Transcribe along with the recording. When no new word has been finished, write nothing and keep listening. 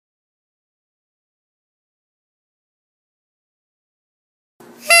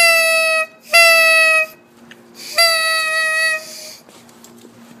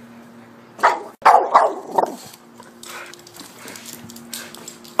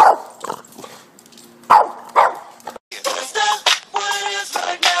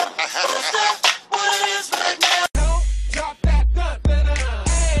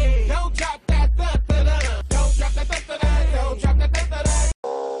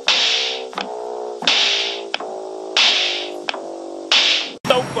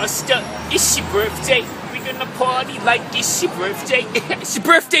Buster, it's your birthday. We're gonna party like it's your birthday. It's your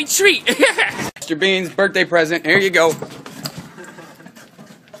birthday treat. Mr. Bean's birthday present. Here you go.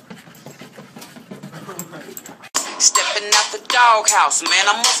 Stepping out the doghouse, man,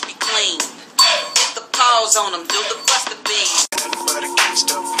 I must be clean. Hit the paws on them, do the Buster Bean.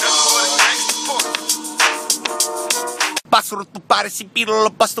 Passo tu pare si pillo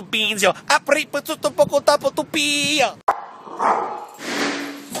Buster Beans, yo. Apri tutto poco tapo tu pia.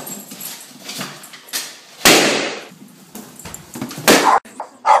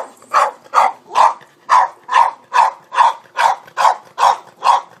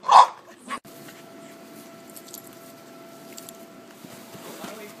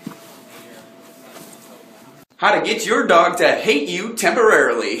 How to get your dog to hate you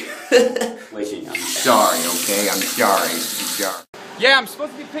temporarily. Listen, I'm sorry, okay? I'm sorry. Yeah, I'm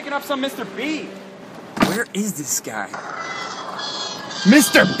supposed to be picking up some Mr. B. Where is this guy?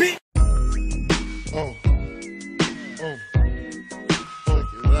 Mr. B!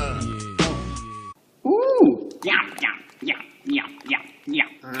 Ooh! Yeah, yeah, yeah, yeah, yeah, yeah.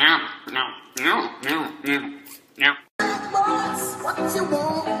 No. What you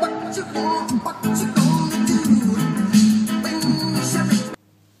want, what you want, what you gonna do when you shopping?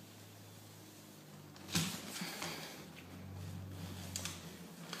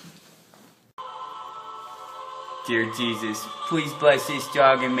 Dear Jesus, please bless this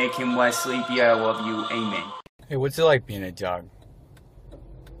dog and make him less sleepy. I love you. Amen. Hey, what's it like being a dog?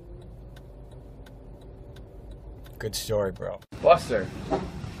 Good story, bro. Buster,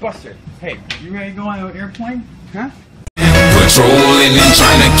 hey, you ready to go on an airplane? Huh? Patrolling and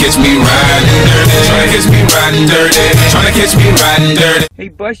trying to catch me riding dirty. Hey,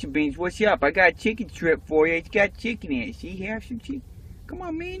 Buster Beans, what's up? I got a chicken strip for you. It's got chicken in it. See, have some chicken. Come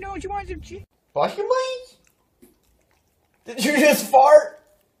on, man. Don't you want some chicken? Buster Beans? Did you just fart?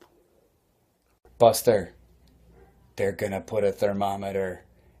 Buster, they're gonna put a thermometer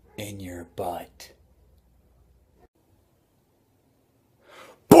in your butt.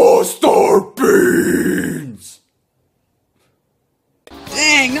 Buster Beans!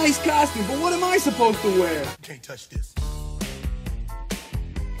 Dang, nice costume, but what am I supposed to wear? Can't touch this.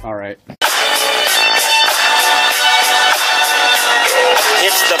 Alright.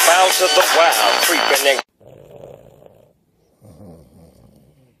 It's the bounce of the wild creeping in.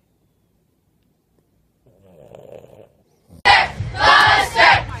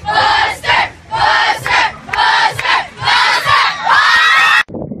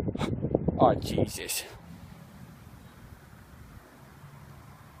 Oh, Jesus.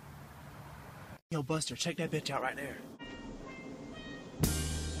 Yo, Buster, check that bitch out right there.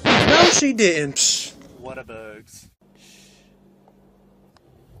 No, she didn't. Psh, what a bugs.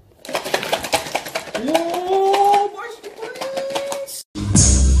 Whoa, Buster, please.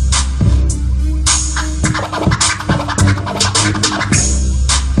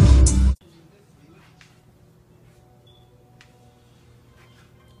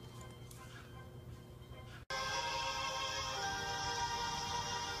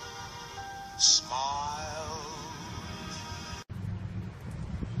 Smile.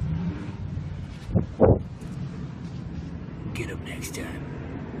 Get up next time.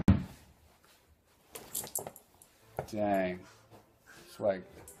 Dang. It's like...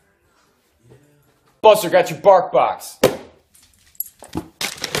 Buster, got your bark box.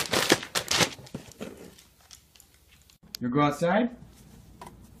 You go outside?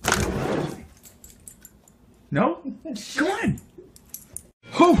 No? Come on!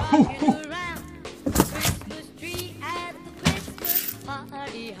 Ho, ho, ho!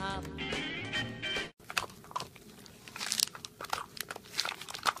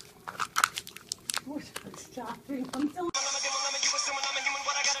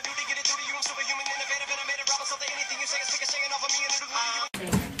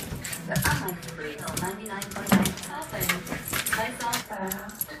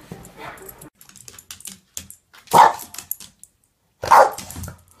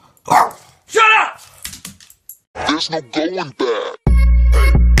 Shut up! There's no going back.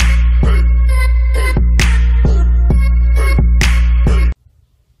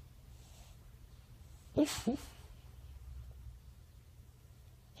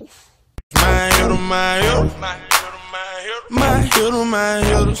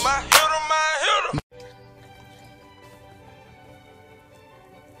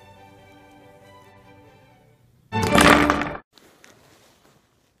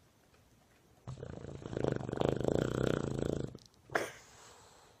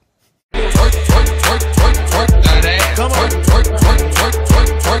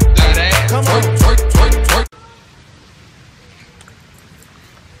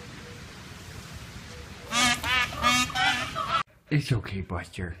 It's okay,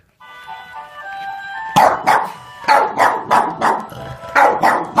 Buster.